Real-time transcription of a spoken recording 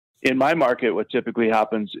in my market, what typically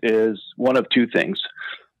happens is one of two things.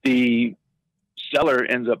 The seller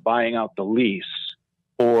ends up buying out the lease,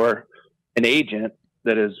 or an agent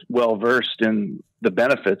that is well-versed in the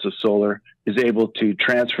benefits of solar is able to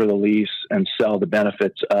transfer the lease and sell the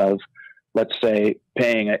benefits of, let's say,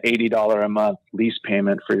 paying an $80 a month lease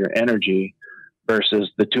payment for your energy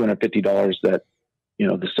versus the $250 that,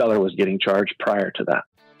 the seller was getting charged prior to that.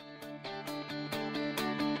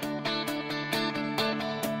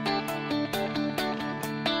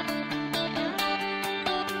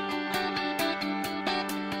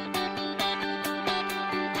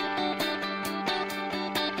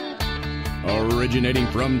 Originating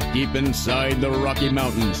from deep inside the Rocky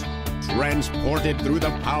Mountains, transported through the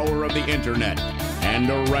power of the internet, and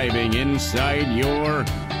arriving inside your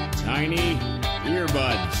tiny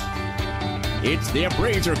earbuds. It's the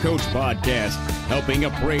Appraiser Coach Podcast, helping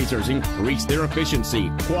appraisers increase their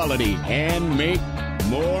efficiency, quality, and make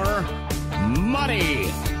more money.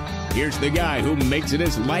 Here's the guy who makes it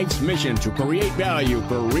his life's mission to create value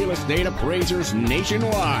for real estate appraisers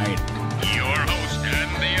nationwide. Your host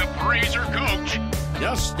and the Appraiser Coach,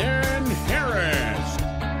 Dustin Harris.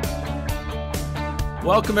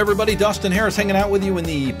 Welcome, everybody. Dustin Harris hanging out with you in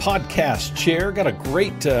the podcast chair. Got a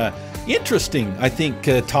great, interesting, I think,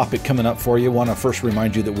 topic coming up for you. Want to first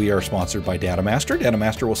remind you that we are sponsored by DataMaster.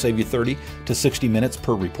 DataMaster will save you 30 to 60 minutes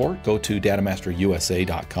per report. Go to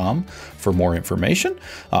datamasterusa.com for more information.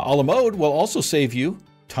 A la Mode will also save you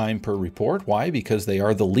time per report. Why? Because they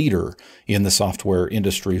are the leader in the software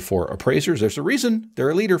industry for appraisers. There's a reason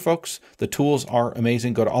they're a leader, folks. The tools are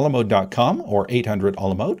amazing. Go to alamode.com or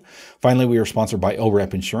 800-ALAMODE. Finally, we are sponsored by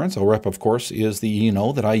OREP Insurance. OREP, of course, is the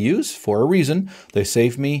E&O that I use for a reason. They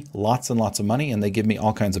save me lots and lots of money, and they give me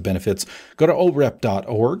all kinds of benefits. Go to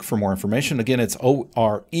orep.org for more information. Again, it's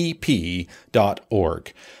orep.org.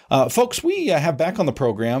 Folks, we have back on the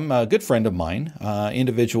program a good friend of mine,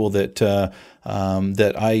 individual that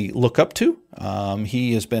I look up to.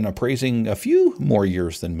 He has been appraising a few more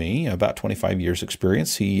years than me, about 25 years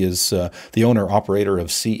experience. He is the owner-operator of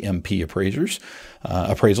CMP Appraisals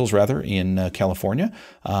in California.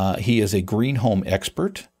 He is a green home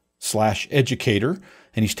expert / educator,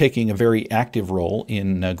 and he's taking a very active role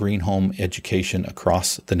in green home education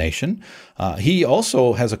across the nation. He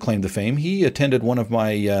also has a claim to fame. He attended one of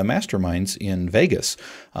my masterminds in Vegas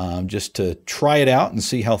just to try it out and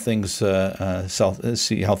see how things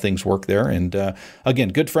work there. And again,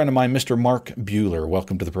 good friend of mine, Mr. Mark Buhler.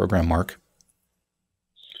 Welcome to the program, Mark.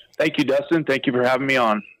 Thank you, Dustin. Thank you for having me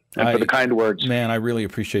on. And for the kind words. Man, I really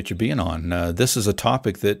appreciate you being on. This is a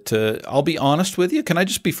topic that I'll be honest with you. Can I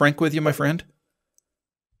just be frank with you, my friend?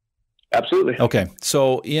 Absolutely. Okay.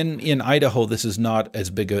 So in Idaho, this is not as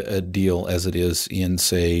big a deal as it is in,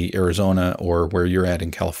 say, Arizona or where you're at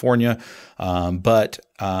in California. But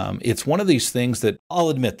it's one of these things that I'll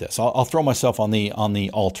admit this. I'll throw myself on the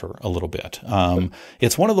altar a little bit.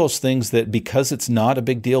 It's one of those things that because it's not a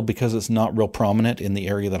big deal, because it's not real prominent in the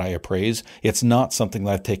area that I appraise, it's not something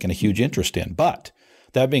that I've taken a huge interest in. But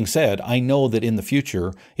that being said, I know that in the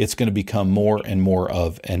future, it's going to become more and more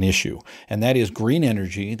of an issue. And that is green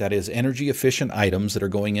energy, that is energy efficient items that are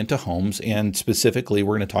going into homes. And specifically,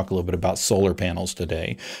 we're going to talk a little bit about solar panels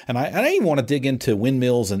today. And I even want to dig into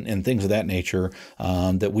windmills and things of that nature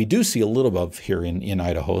that we do see a little of here in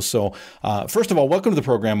Idaho. So first of all, welcome to the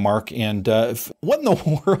program, Mark. And what in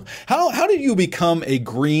the world, how did you become a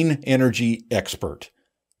green energy expert?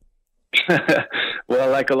 Well,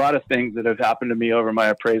 like a lot of things that have happened to me over my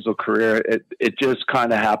appraisal career, it just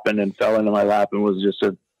kind of happened and fell into my lap and was just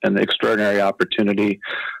an extraordinary opportunity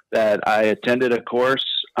that I attended a course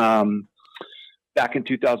back in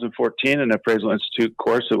 2014, an Appraisal Institute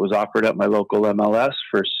course that was offered at my local MLS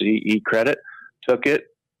for CE credit. Took it,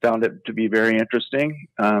 found it to be very interesting,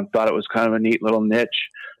 thought it was kind of a neat little niche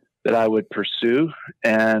that I would pursue.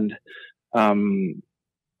 And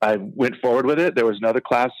I went forward with it. There was another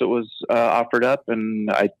class that was offered up, and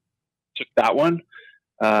I took that one.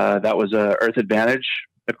 That was a Earth Advantage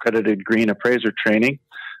accredited green appraiser training.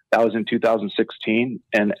 That was in 2016.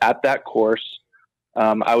 And at that course,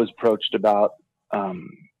 I was approached about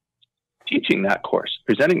teaching that course,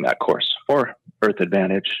 presenting that course for Earth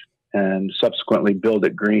Advantage, and subsequently Build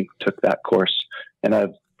It Green took that course. And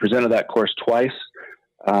I've presented that course twice.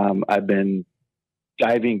 I've been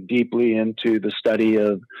diving deeply into the study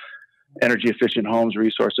of energy efficient homes,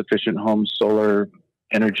 resource efficient homes, solar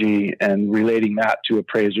energy, and relating that to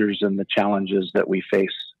appraisers and the challenges that we face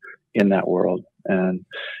in that world. And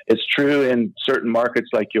it's true in certain markets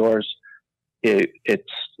like yours,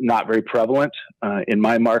 it's not very prevalent. In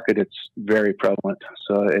my market, it's very prevalent.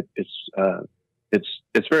 So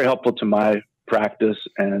it's very helpful to my practice.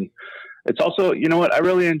 And it's also, you know what, I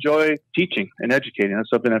really enjoy teaching and educating. That's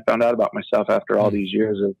something I found out about myself after all these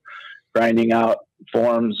years of grinding out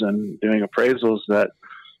forms and doing appraisals, that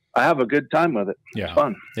I have a good time with it. Yeah. It's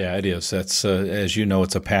fun. Yeah, it is. That's, as you know,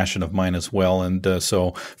 it's a passion of mine as well. And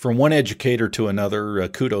so from one educator to another,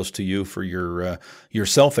 kudos to you for your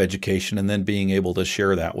self-education and then being able to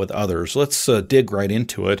share that with others. Let's dig right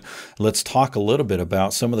into it. Let's talk a little bit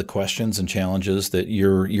about some of the questions and challenges that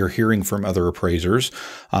you're hearing from other appraisers.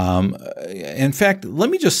 In fact, let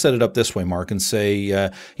me just set it up this way, Mark, and say,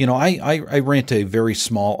 I rent a very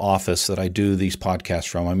small office that I do these podcasts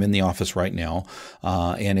from. I'm in the office right now,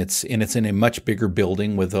 and it's in a much bigger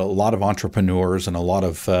building with a lot of entrepreneurs and a lot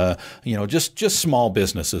of just small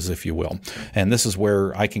businesses, if you will. And this is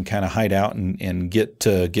where I can kind of hide out and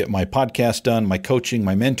get my podcast done, my coaching,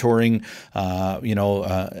 my mentoring,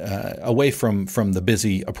 away from the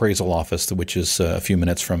busy appraisal office, which is a few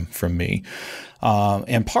minutes from me.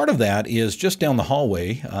 And part of that is just down the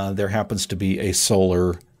hallway. There happens to be a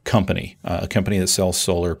solar company, a company that sells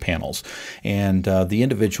solar panels. And the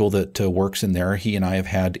individual that works in there, he and I have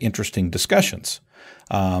had interesting discussions.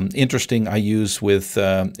 Interesting, I use with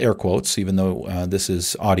air quotes, even though this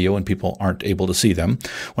is audio and people aren't able to see them.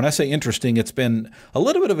 When I say interesting, it's been a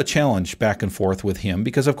little bit of a challenge back and forth with him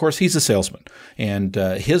because, of course, he's a salesman. And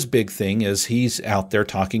his big thing is he's out there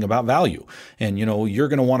talking about value. And, you're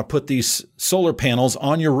going to want to put these solar panels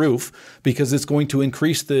on your roof because it's going to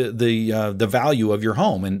increase the value of your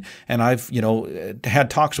home. And I've, had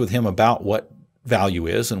talks with him about what value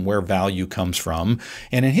is and where value comes from.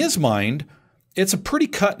 And in his mind, it's a pretty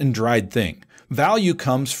cut and dried thing. Value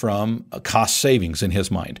comes from cost savings in his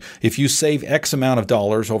mind. If you save X amount of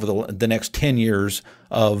dollars over the next 10 years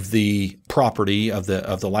of the property, of the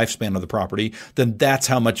lifespan of the property, then that's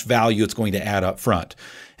how much value it's going to add up front.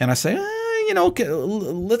 And I say,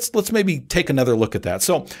 let's maybe take another look at that.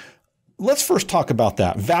 So let's first talk about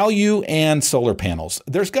that. Value and solar panels.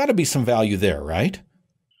 There's got to be some value there, right?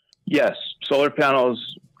 Yes. Solar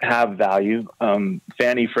panels have value.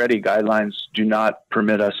 Fannie Freddie guidelines do not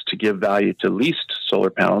permit us to give value to leased solar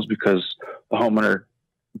panels because the homeowner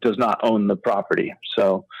does not own the property.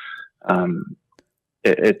 So but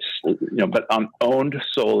on owned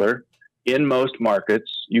solar, in most markets,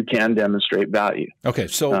 you can demonstrate value. Okay,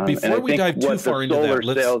 so before we dive too far into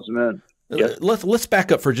that, Yes. Let's back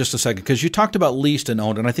up for just a second, because you talked about leased and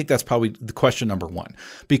owned, and I think that's probably the question number one.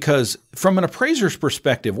 Because from an appraiser's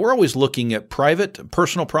perspective, we're always looking at private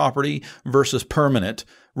personal property versus permanent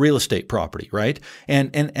real estate property, right?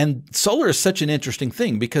 And solar is such an interesting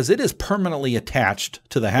thing because it is permanently attached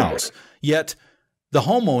to the house. Yet the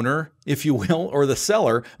homeowner, if you will, or the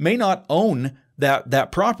seller may not own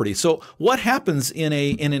that property. So what happens in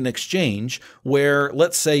an exchange where,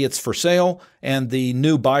 let's say it's for sale and the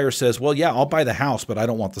new buyer says, well, yeah, I'll buy the house, but I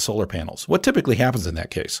don't want the solar panels. What typically happens in that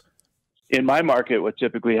case? In my market, what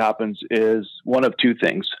typically happens is one of two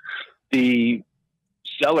things. The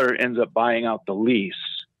seller ends up buying out the lease,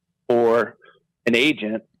 or an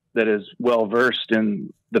agent that is well-versed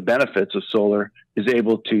in the benefits of solar is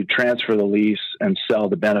able to transfer the lease and sell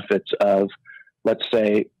the benefits of, let's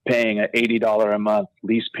say, paying an $80 a month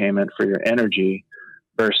lease payment for your energy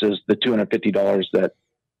versus the $250 that,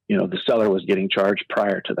 the seller was getting charged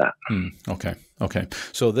prior to that. Okay.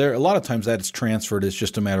 So there, a lot of times that is transferred. It's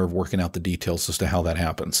just a matter of working out the details as to how that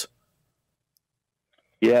happens.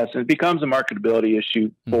 Yes. It becomes a marketability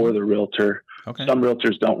issue for the realtor. Okay. Some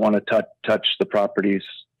realtors don't want to touch the properties,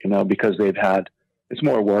 because it's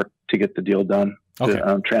more work to get the deal done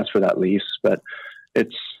to transfer that lease, but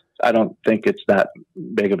I don't think it's that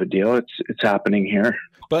big of a deal. It's happening here.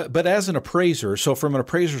 But as an appraiser, so from an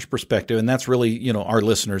appraiser's perspective, and that's really, our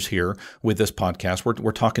listeners here with this podcast,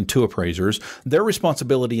 we're talking to appraisers. Their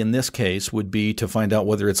responsibility in this case would be to find out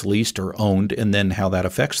whether it's leased or owned and then how that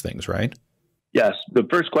affects things, right? Yes. The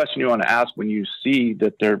first question you want to ask when you see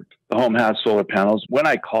that the home has solar panels, when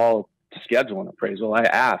I call to schedule an appraisal, I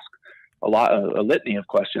ask a litany of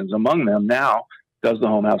questions. Among them now, does the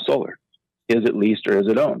home have solar? Is it leased or is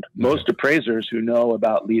it owned? Okay. Most appraisers who know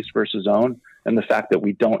about lease versus own and the fact that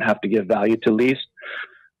we don't have to give value to leased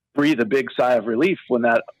breathe a big sigh of relief when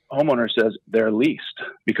that homeowner says they're leased,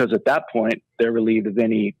 because at that point they're relieved of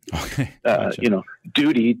any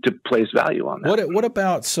duty to place value on that. What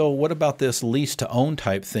about this lease to own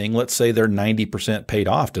type thing? Let's say they're 90% paid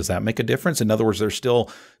off. Does that make a difference? In other words, they're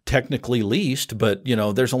still technically leased, but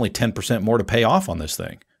there's only 10% more to pay off on this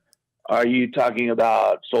thing. Are you talking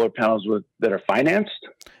about solar panels that are financed?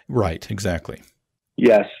 Right, exactly.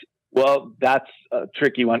 Yes. Well, that's a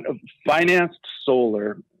tricky one. Financed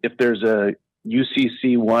solar, if there's a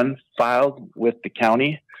UCC1 filed with the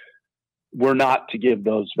county, we're not to give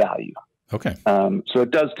those value. Okay. So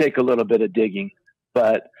it does take a little bit of digging,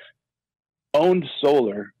 but owned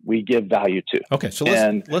solar, we give value to. Okay. So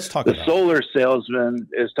let's talk the about solar salesman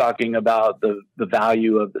is talking about the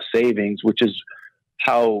value of the savings, which is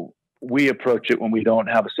how we approach it when we don't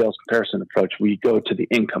have a sales comparison approach. We go to the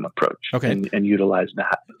income approach, okay, and utilize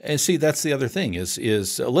that. And see, that's the other thing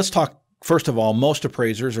is let's talk. First of all, most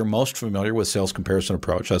appraisers are most familiar with sales comparison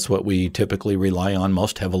approach. That's what we typically rely on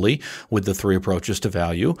most heavily with the 3 approaches to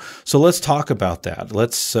value. So let's talk about that.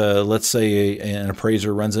 Let's say an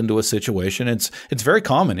appraiser runs into a situation. It's very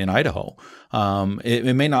common in Idaho.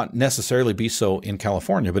 It may not necessarily be so in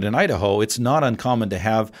California, but in Idaho, it's not uncommon to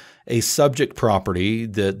have a subject property.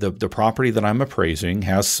 The property that I'm appraising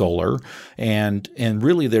has solar, and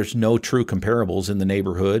really there's no true comparables in the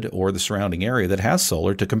neighborhood or the surrounding area that has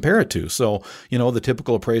solar to compare it to. So, the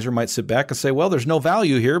typical appraiser might sit back and say, well, there's no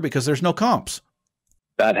value here because there's no comps.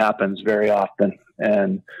 That happens very often.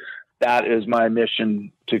 And that is my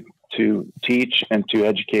mission to teach and to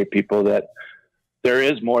educate people that there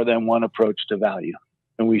is more than one approach to value,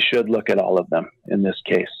 and we should look at all of them in this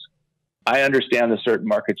case. I understand that certain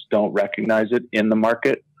markets don't recognize it in the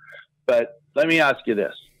market, but let me ask you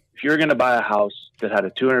this. If you're going to buy a house that had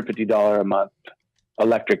a $250 a month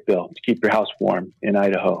electric bill to keep your house warm in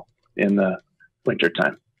Idaho in the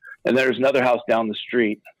wintertime, and there's another house down the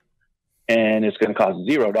street and it's going to cost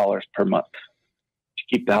 $0 per month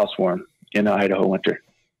to keep the house warm in the Idaho winter,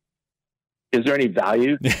 is there any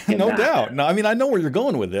value in No that? doubt. No, I mean, I know where you're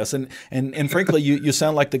going with this, and frankly, you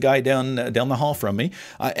sound like the guy down the hall from me,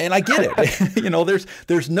 and I get it.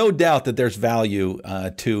 There's no doubt that there's value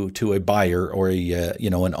to a buyer or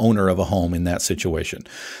an owner of a home in that situation.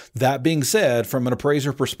 That being said, from an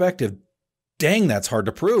appraiser perspective, dang, that's hard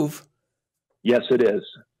to prove. Yes, it is.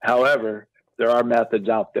 However, there are methods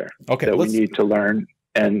out there that we need to learn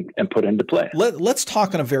and put into play. Let's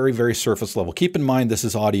talk on a very, very surface level. Keep in mind, this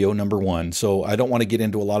is audio, number one, so I don't want to get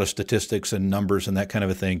into a lot of statistics and numbers and that kind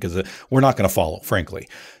of a thing because we're not going to follow, frankly.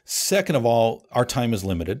 Second of all, our time is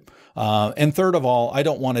limited. And third of all, I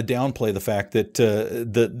don't want to downplay the fact that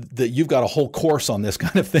that you've got a whole course on this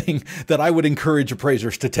kind of thing that I would encourage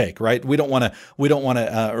appraisers to take. Right? We don't want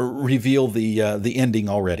to reveal the ending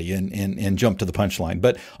already and jump to the punchline.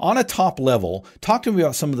 But on a top level, talk to me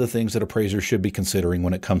about some of the things that appraisers should be considering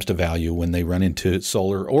when it comes to value when they run into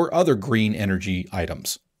solar or other green energy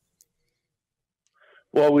items.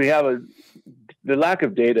 Well, we have the lack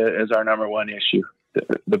of data is our number one issue.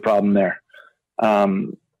 The problem there.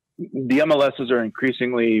 The MLSs are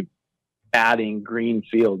increasingly adding green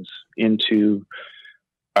fields into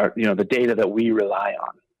our, the data that we rely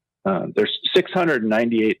on. There's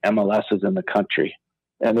 698 MLSs in the country,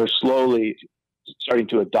 and they're slowly starting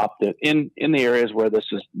to adopt it in the areas where this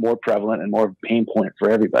is more prevalent and more pain point for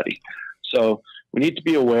everybody. So we need to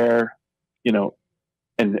be aware,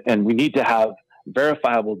 and we need to have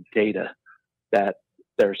verifiable data that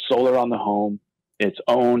there's solar on the home. It's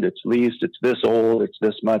owned, it's leased, it's this old, it's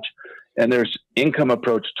this much. And there's income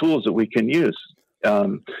approach tools that we can use.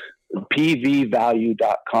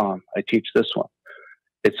 PVvalue.com. I teach this one.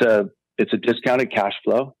 It's a discounted cash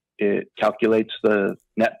flow. It calculates the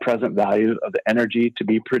net present value of the energy to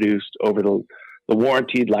be produced over the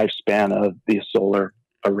warranted lifespan of the solar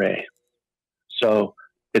array. So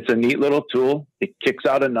it's a neat little tool. It kicks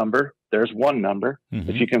out a number. There's one number.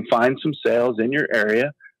 Mm-hmm. If you can find some sales in your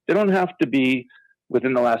area, they don't have to be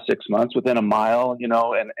within the last 6 months, within a mile,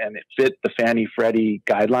 and it fit the Fannie Freddie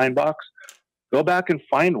guideline box. Go back and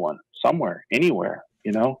find one somewhere, anywhere,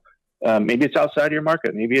 maybe it's outside your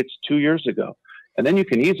market. Maybe it's 2 years ago. And then you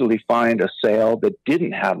can easily find a sale that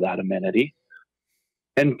didn't have that amenity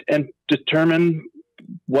and determine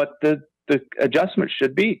what the adjustment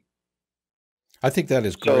should be. I think that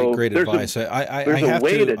is great advice.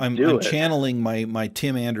 I'm channeling my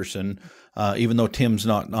Tim Anderson, even though Tim's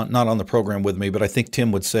not on the program with me, but I think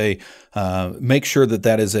Tim would say, make sure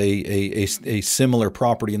that is a similar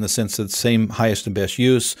property in the sense that same highest and best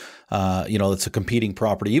use. It's a competing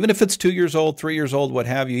property, even if it's 2 years old, 3 years old, what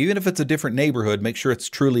have you. Even if it's a different neighborhood, make sure it's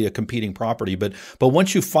truly a competing property. But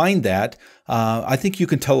once you find that, I think you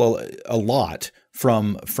can tell a lot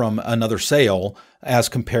from another sale as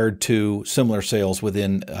compared to similar sales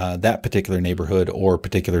within that particular neighborhood or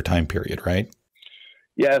particular time period, right?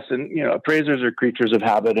 Yes, and appraisers are creatures of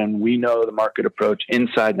habit, and we know the market approach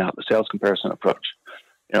inside and out, the sales comparison approach.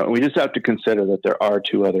 We just have to consider that there are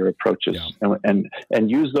two other approaches,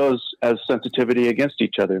 and use those as sensitivity against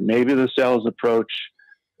each other. Maybe the sales approach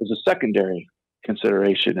is a secondary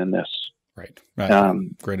consideration in this, right?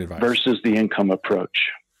 Great advice. Versus the income approach.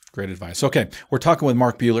 Great advice. Okay, we're talking with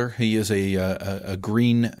Mark Buhler. He is a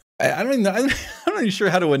green I don't even know, I'm not even sure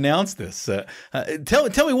how to announce this.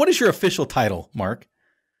 Tell me, what is your official title, Mark?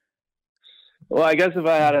 Well, I guess if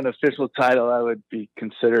I had an official title, I would be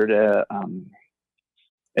considered an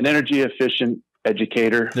energy efficient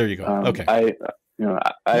educator. There you go. Okay.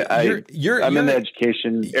 I'm in the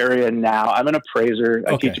education area now. I'm an appraiser.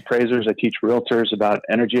 I teach appraisers. I teach realtors about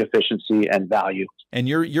energy efficiency and value. And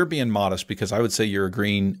you're being modest, because I would say you're a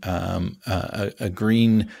green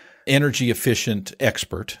energy efficient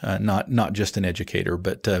expert, not just an educator,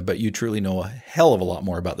 but you truly know a hell of a lot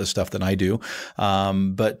more about this stuff than I do.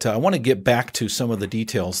 But I want to get back to some of the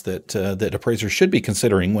details that appraisers should be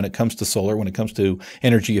considering when it comes to solar, when it comes to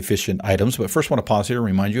energy efficient items. But first, I want to pause here and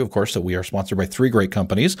remind you, of course, that we are sponsored by 3 great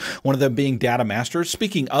companies. One of them being Data Masters.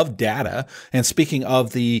 Speaking of data, and speaking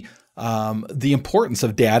of the importance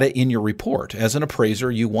of data in your report. As an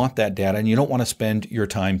appraiser, you want that data, and you don't want to spend your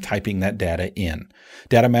time typing that data in.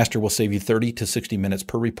 Data Master will save you 30 to 60 minutes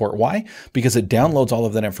per report. Why? Because it downloads all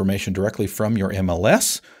of that information directly from your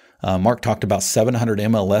MLS. Mark talked about 700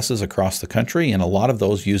 MLSs across the country, and a lot of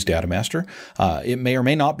those use Datamaster. It may or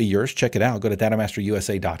may not be yours. Check it out. Go to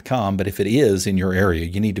datamasterusa.com. But if it is in your area,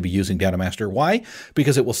 you need to be using Datamaster. Why?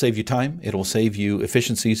 Because it will save you time. It will save you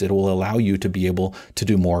efficiencies. It will allow you to be able to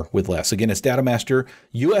do more with less. Again, it's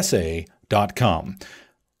datamasterusa.com.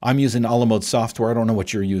 I'm using a la mode software. I don't know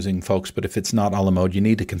what you're using, folks, but if it's not a la mode, you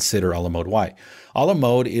need to consider a la mode. Why? A la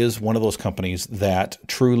mode is one of those companies that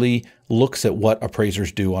truly looks at what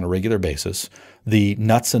appraisers do on a regular basis, the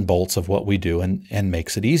nuts and bolts of what we do, and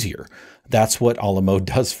makes it easier. That's what a la mode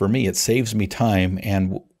does for me. It saves me time,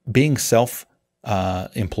 and being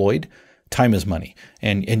self-employed, time is money.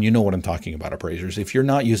 And you know what I'm talking about, appraisers. If you're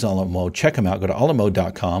not using a la mode, check them out. Go to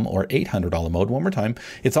alamode.com or 800 a la mode. One more time,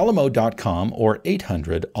 it's alamode.com or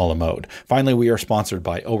 800 a la mode. Finally, we are sponsored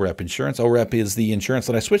by OREP Insurance. OREP is the insurance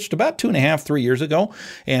that I switched about 2.5–3 years ago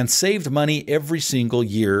and saved money every single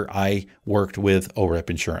year I worked with OREP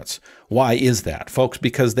Insurance. Why is that, folks?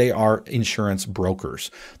 Because they are insurance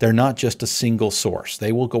brokers. They're not just a single source.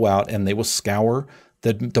 They will go out and they will scour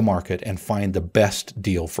the market and find the best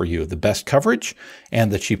deal for you, the best coverage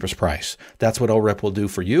and the cheapest price. That's what OREP will do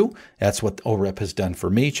for you. That's what OREP has done for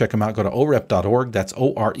me. Check them out. Go to orep.org. That's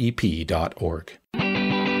OREP.org.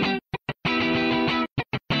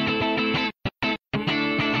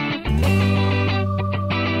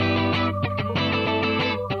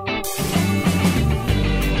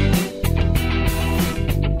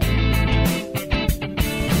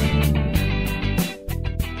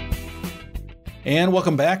 And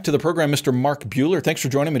welcome back to the program, Mr. Mark Buhler. Thanks for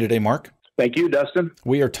joining me today, Mark. Thank you, Dustin.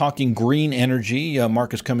 We are talking green energy.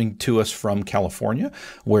 Mark is coming to us from California,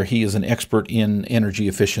 where he is an expert in energy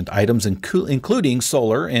efficient items, including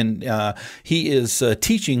solar, and he is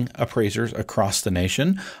teaching appraisers across the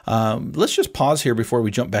nation. Let's just pause here before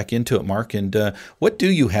we jump back into it, Mark. And what do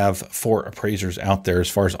you have for appraisers out there as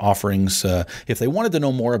far as offerings if they wanted to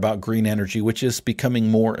know more about green energy, which is becoming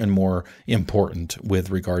more and more important with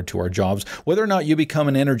regard to our jobs? Whether or not you become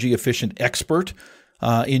an energy efficient expert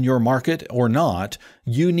in your market or not,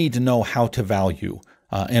 you need to know how to value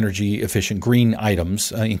energy efficient green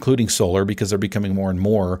items, including solar, because they're becoming more and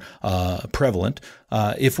more prevalent.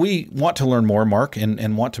 If we want to learn more, Mark,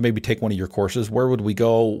 and want to maybe take one of your courses, where would we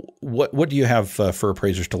go? What do you have for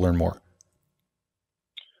appraisers to learn more?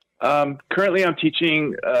 Currently, I'm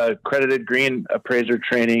teaching accredited green appraiser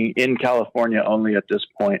training in California only at this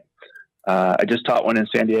point. I just taught one in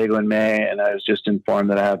San Diego in May, and I was just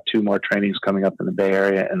informed that I have 2 more trainings coming up in the Bay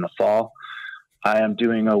Area in the fall. I am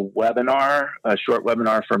doing a short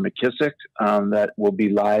webinar for McKissick that will be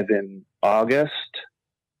live in August.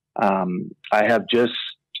 I have just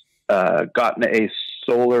gotten a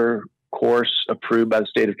solar course approved by the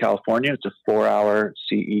state of California. It's a 4-hour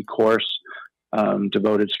CE course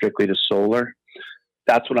devoted strictly to solar.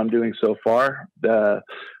 That's what I'm doing so far.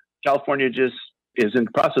 California just is in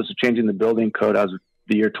the process of changing the building code. As of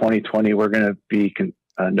the year 2020, we're going to be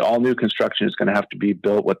all new construction is going to have to be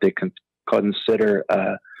built what they consider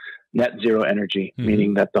net zero energy,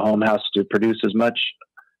 meaning that the home has to produce as much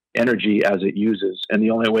energy as it uses. And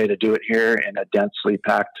the only way to do it here in a densely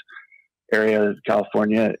packed area of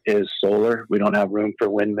California is solar. We don't have room for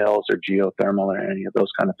windmills or geothermal or any of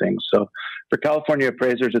those kind of things. So for California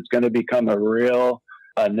appraisers, it's going to become a real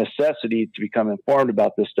a necessity to become informed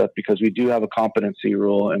about this stuff, because we do have a competency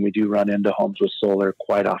rule and we do run into homes with solar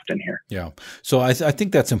quite often here. Yeah. So I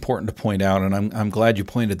think that's important to point out, and I'm glad you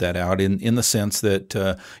pointed that out in the sense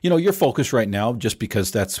that, your focus right now, just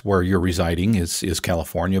because that's where you're residing, is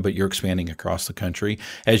California, but you're expanding across the country.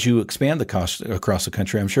 As you expand across the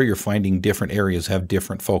country, I'm sure you're finding different areas have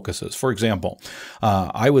different focuses. For example,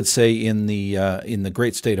 I would say in the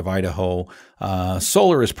great state of Idaho,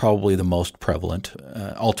 solar is probably the most prevalent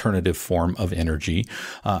alternative form of energy.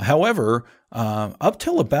 However, up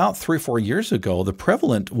till about 3 or 4 years ago, the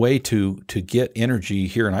prevalent way to get energy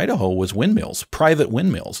here in Idaho was windmills, private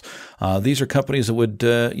windmills. These are companies that would,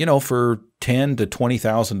 for $10,000 to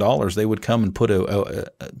 $20,000, they would come and put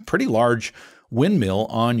a pretty large windmill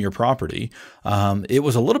on your property. It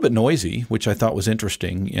was a little bit noisy, which I thought was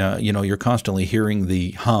interesting. You're constantly hearing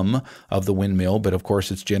the hum of the windmill, but of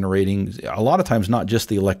course it's generating a lot of times not just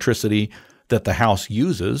the electricity that the house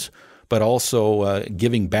uses, but also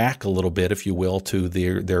giving back a little bit, if you will, to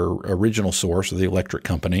their original source, or the electric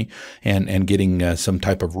company, and getting some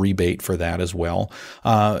type of rebate for that as well.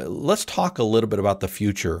 Let's talk a little bit about the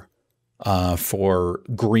future for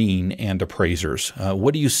green and appraisers.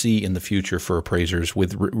 What do you see in the future for appraisers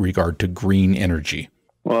with regard to green energy?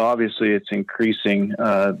 Well, obviously it's increasing.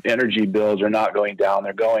 Energy bills are not going down,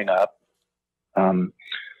 they're going up.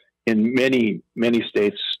 In many, many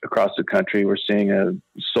states across the country, we're seeing a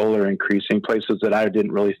solar increasing. Places that I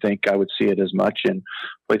didn't really think I would see it as much, in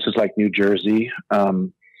places like New Jersey,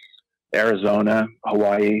 Arizona,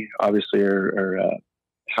 Hawaii, obviously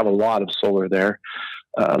have a lot of solar there.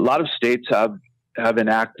 A lot of states have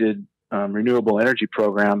enacted renewable energy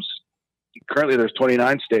programs. Currently, there's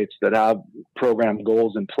 29 states that have program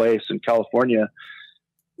goals in place, and California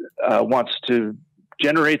wants to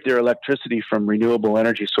generate their electricity from renewable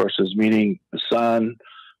energy sources, meaning the sun,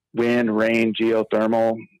 wind, rain,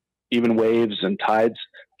 geothermal, even waves and tides.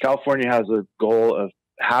 California has a goal of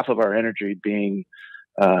half of our energy being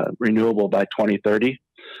renewable by 2030.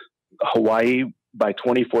 Hawaii, by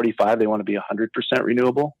 2045, they want to be 100%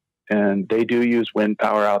 renewable, and they do use wind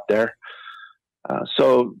power out there.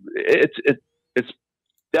 So it's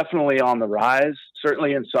definitely on the rise.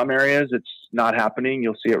 Certainly in some areas, it's not happening.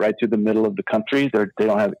 You'll see it right through the middle of the country. They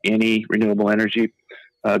don't have any renewable energy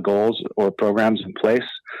goals or programs in place.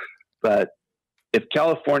 But if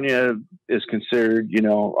California is considered,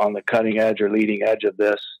 on the cutting edge or leading edge of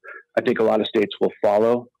this, I think a lot of states will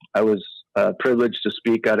follow. I was privileged to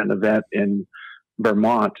speak at an event in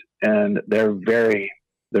Vermont, and they're very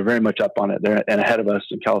much up on it. They're ahead of us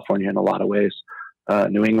in California in a lot of ways.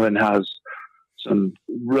 New England has some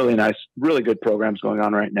really nice, really good programs going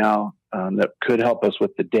on right now that could help us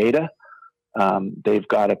with the data. They've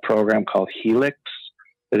got a program called Helix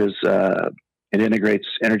that is it integrates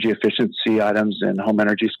energy efficiency items and home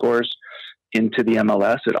energy scores into the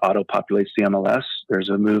MLS. It auto-populates the MLS. There's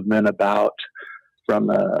a movement from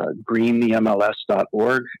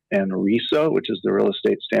greenthemls.org and RESO, which is the Real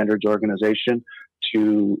Estate Standards Organization,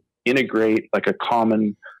 to integrate like a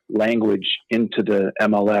common language into the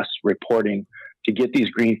MLS reporting to get these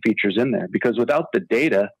green features in there. Because without the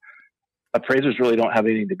data, appraisers really don't have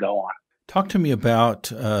anything to go on. Talk to me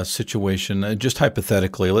about a situation, just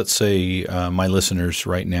hypothetically. Let's say my listeners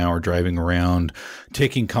right now are driving around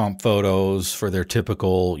taking comp photos for their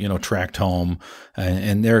typical, tract home,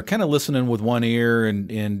 and they're kind of listening with one ear and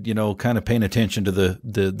kind of paying attention to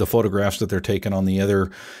the photographs that they're taking on the other.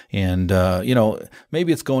 And,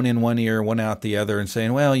 maybe it's going in one ear, one out the other, and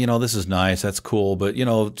saying, well, this is nice, that's cool, but,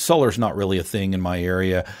 solar's not really a thing in my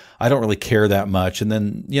area. I don't really care that much. And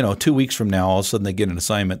then, 2 weeks from now, all of a sudden they get an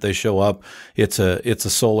assignment. They show up. It's a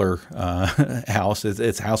solar house.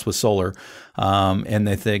 It's a house with solar. And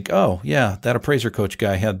they think, oh, yeah, that appraiser coach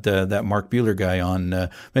guy had that Mark Buhler guy on.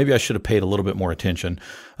 Maybe I should have paid a little bit more attention.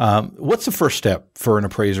 What's the first step for an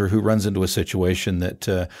appraiser who runs into a situation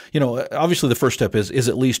that, obviously the first step is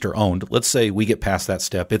it leased or owned? Let's say we get past that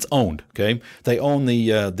step. It's owned. Okay. They own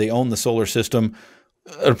the solar system.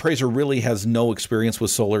 An appraiser really has no experience with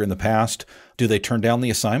solar in the past. Do they turn down the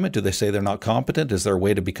assignment? Do they say they're not competent? Is there a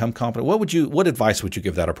way to become competent? What advice would you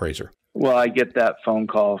give that appraiser? Well, I get that phone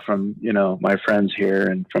call from, my friends here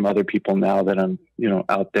and from other people now that I'm,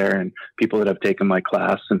 out there, and people that have taken my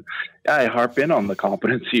class. And I harp in on the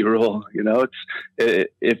competency rule.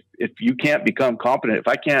 If you can't become competent, if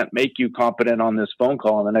I can't make you competent on this phone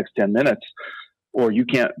call in the next 10 minutes, or you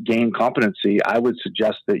can't gain competency, I would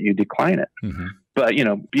suggest that you decline it. Mm-hmm. But,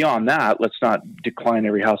 beyond that, let's not decline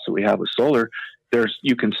every house that we have with solar.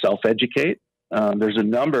 You can self-educate. There's a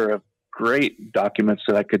number of great documents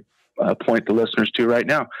that I could point the listeners to right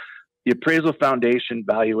now. the Appraisal Foundation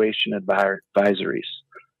Valuation Advisories.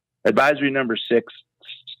 Advisory number 6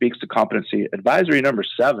 speaks to competency. Advisory number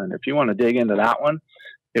 7, if you want to dig into that one,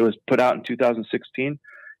 it was put out in 2016.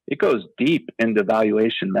 It goes deep into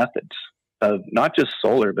valuation methods of not just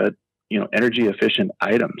solar, but energy efficient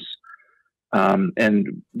items.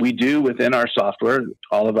 And we do within our software,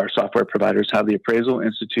 all of our software providers have the Appraisal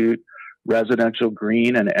Institute Residential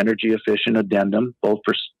Green and Energy Efficient Addendum, both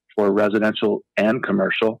for residential and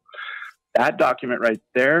commercial. That document right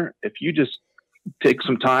there, if you just take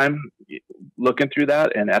some time looking through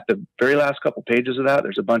that, and at the very last couple pages of that,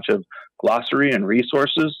 there's a bunch of glossary and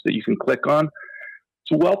resources that you can click on.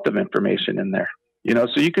 It's a wealth of information in there,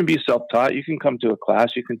 so you can be self-taught. You can come to a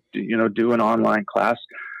class, you can, do an online class.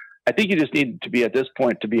 I think you just need to be at this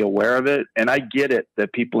point to be aware of it. And I get it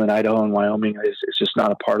that people in Idaho and Wyoming, it's just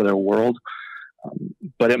not a part of their world.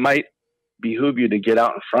 But it might behoove you to get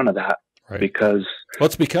out in front of that. Right. Because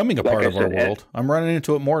it's becoming a part of our world. I'm running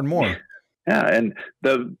into it more and more. Yeah. And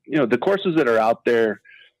the courses that are out there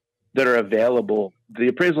that are available, the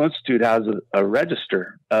Appraisal Institute has a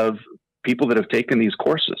register of people that have taken these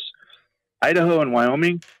courses. Idaho and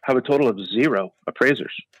Wyoming have a total of 0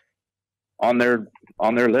 appraisers on their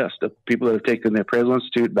list of people that have taken the Appraisal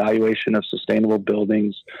Institute Valuation of Sustainable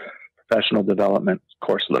Buildings Professional Development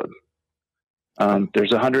course load.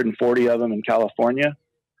 There's 140 of them in California.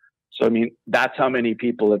 So, that's how many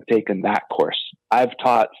people have taken that course. I've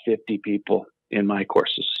taught 50 people in my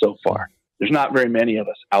courses so far. There's not very many of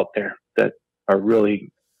us out there that are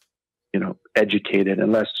really, educated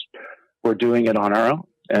unless we're doing it on our own.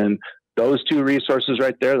 And those 2 resources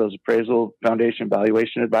right there, those Appraisal Foundation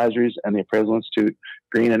Valuation Advisories and the Appraisal Institute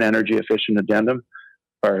Green and Energy Efficient Addendum,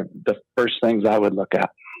 are the first things I would look at.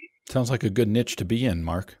 Sounds like a good niche to be in,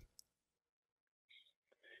 Mark.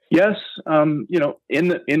 Yes. In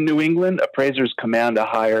New England, appraisers command a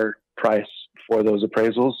higher price for those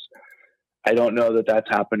appraisals. I don't know that that's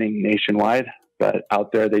happening nationwide, but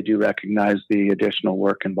out there they do recognize the additional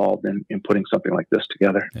work involved in putting something like this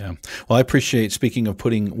together. Yeah. Well, I appreciate, speaking of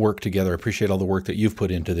putting work together, I appreciate all the work that you've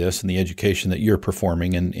put into this and the education that you're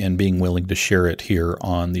performing and being willing to share it here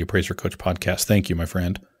on the Appraiser Coach podcast. Thank you, my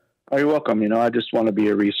friend. Oh, you're welcome. I just want to be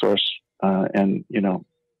a resource and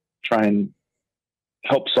try and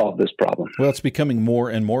help solve this problem. Well, it's becoming more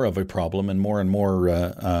and more of a problem and more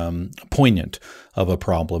poignant of a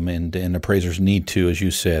problem, and appraisers need to, as you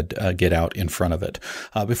said, get out in front of it.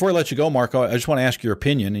 Before I let you go, Mark, I just want to ask your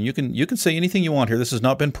opinion, and you can say anything you want here. This has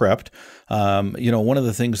not been prepped. One of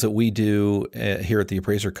the things that we do here at the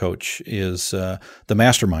Appraiser Coach is the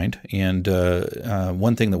mastermind, and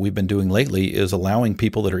one thing that we've been doing lately is allowing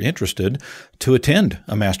people that are interested to attend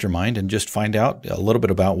a mastermind and just find out a little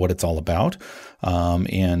bit about what it's all about,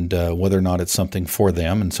 and whether or not it's something for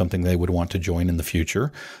them and something they would want to join in the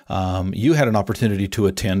future. You had an opportunity to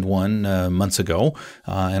attend one months ago,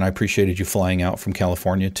 and I appreciated you flying out from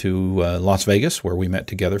California to Las Vegas, where we met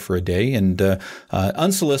together for a day, and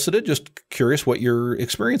unsolicited, just curious what your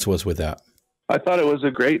experience was with that. I thought it was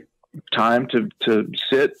a great time to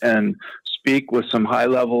sit and speak with some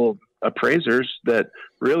high-level appraisers that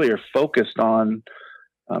really are focused on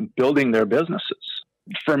building their businesses.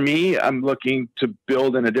 For me, I'm looking to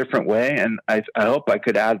build in a different way, and I hope I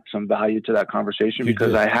could add some value to that conversation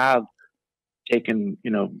because I have taken,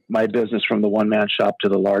 my business from the one-man shop to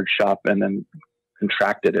the large shop and then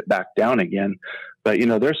contracted it back down again. But,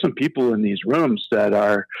 there's some people in these rooms that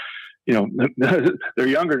are, they're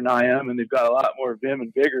younger than I am, and they've got a lot more vim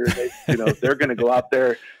and vigor. They're going to go out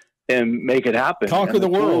there and make it happen. Conquer the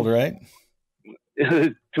world, right?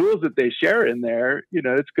 The tools that they share in there,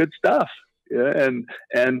 it's good stuff. Yeah,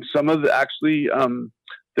 and some of the actually,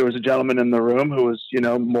 there was a gentleman in the room who was,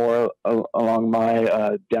 more along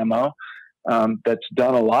my demo, that's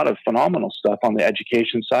done a lot of phenomenal stuff on the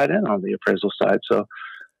education side and on the appraisal side. So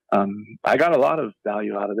I got a lot of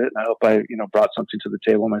value out of it, and I hope I, brought something to the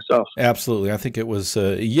table myself. Absolutely. I think it was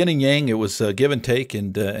yin and yang. It was give and take,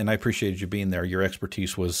 and I appreciated you being there. Your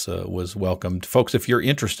expertise was welcomed. Folks, if you're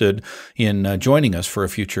interested in joining us for a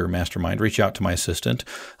future mastermind, reach out to my assistant.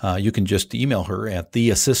 You can just email her at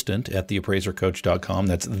theassistant@theappraisercoach.com.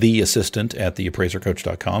 That's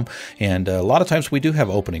theassistant@theappraisercoach.com. And a lot of times we do have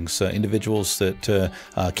openings. Individuals that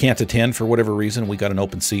can't attend for whatever reason, we got an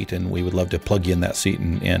open seat, and we would love to plug you in that seat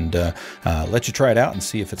and and let you try it out and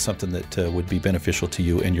see if it's something that would be beneficial to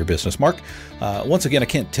you and your business. Mark, once again, I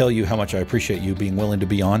can't tell you how much I appreciate you being willing to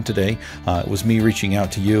be on today. It was me reaching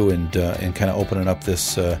out to you and kind of opening up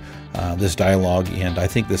this this dialogue, and I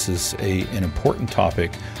think this is an important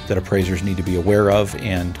topic that appraisers need to be aware of,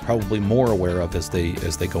 and probably more aware of as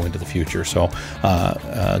they go into the future. So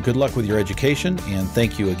good luck with your education, and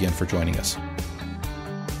thank you again for joining us.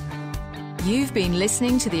 You've been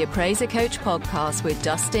listening to the Appraiser Coach podcast with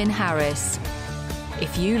Dustin Harris.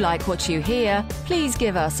 If you like what you hear, please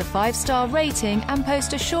give us a 5-star rating and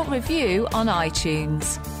post a short review on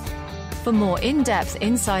iTunes. For more in-depth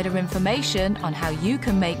insider information on how you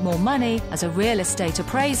can make more money as a real estate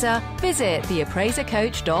appraiser, visit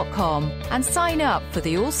theappraisercoach.com and sign up for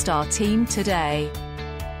the All-Star team today.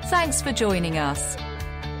 Thanks for joining us.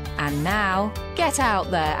 And now, get out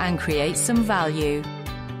there and create some value.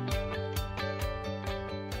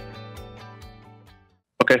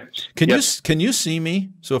 Okay. Can you see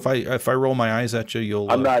me? So if I roll my eyes at you,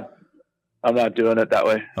 you'll. I'm not doing it that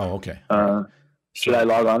way. Oh, okay. Should I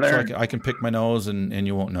log on there? So I can pick my nose and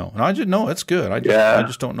you won't know. And I just know it's good. I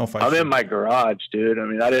just don't know if I'm in my garage, dude. I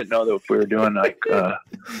mean, I didn't know that if we were doing like. I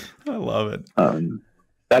love it.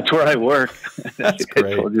 That's where I work. That's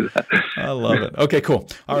great. I told you that. I love it. Okay, cool.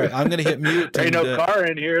 All right, I'm going to hit mute. There ain't no car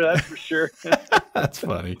in here, that's for sure. That's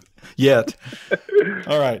funny. Yet.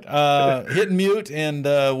 All right, hit mute, and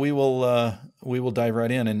we will dive right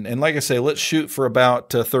in. And like I say, let's shoot for about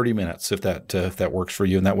 30 minutes if that works for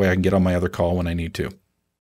you, and that way I can get on my other call when I need to.